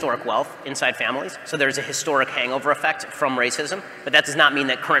element of historic wealth inside families, so there's a historic hangover effect from racism, but that does not mean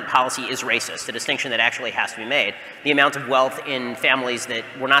that current policy is racist, a distinction that actually has to be made. The amount of wealth in families that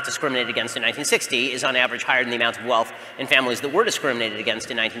were not discriminated against in 1960 is on average higher than the amount of wealth in families that were discriminated against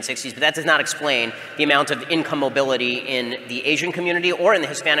in 1960s, but that does not explain the amount of income mobility in the Asian community or in the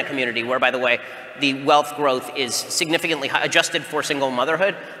Hispanic community, where, by the way, the wealth growth is significantly high, adjusted for single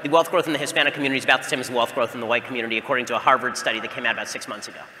motherhood. The wealth growth in the Hispanic community is about the same as the wealth growth in the white community, according to a Harvard study that came out about 6 months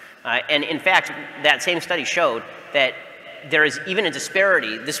ago. And in fact, that same study showed that there is even a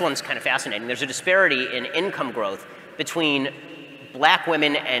disparity. This one's kind of fascinating. There's a disparity in income growth between black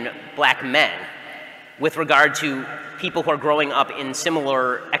women and black men with regard to people who are growing up in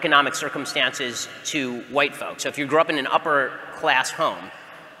similar economic circumstances to white folks. So if you grew up in an upper class home,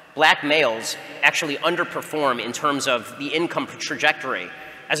 black males actually underperform in terms of the income trajectory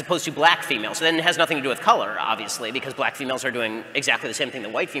as opposed to black females. So then it has nothing to do with color, obviously, because black females are doing exactly the same thing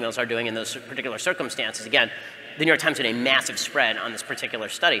that white females are doing in those particular circumstances. Again, the New York Times did a massive spread on this particular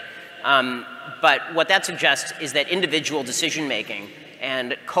study. But what that suggests is that individual decision-making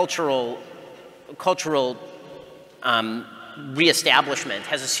and cultural reestablishment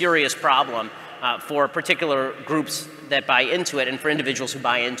has a serious problem for particular groups that buy into it and for individuals who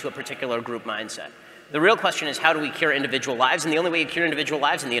buy into a particular group mindset. The real question is, how do we cure individual lives? And the only way you cure individual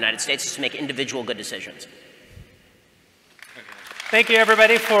lives in the United States is to make individual good decisions. Thank you,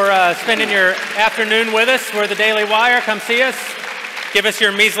 everybody, for spending your afternoon with us. We're the Daily Wire. Come see us. Give us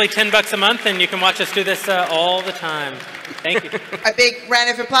your measly $10 a month, and you can watch us do this all the time. Thank you. A big round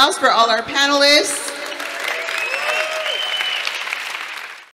of applause for all our panelists.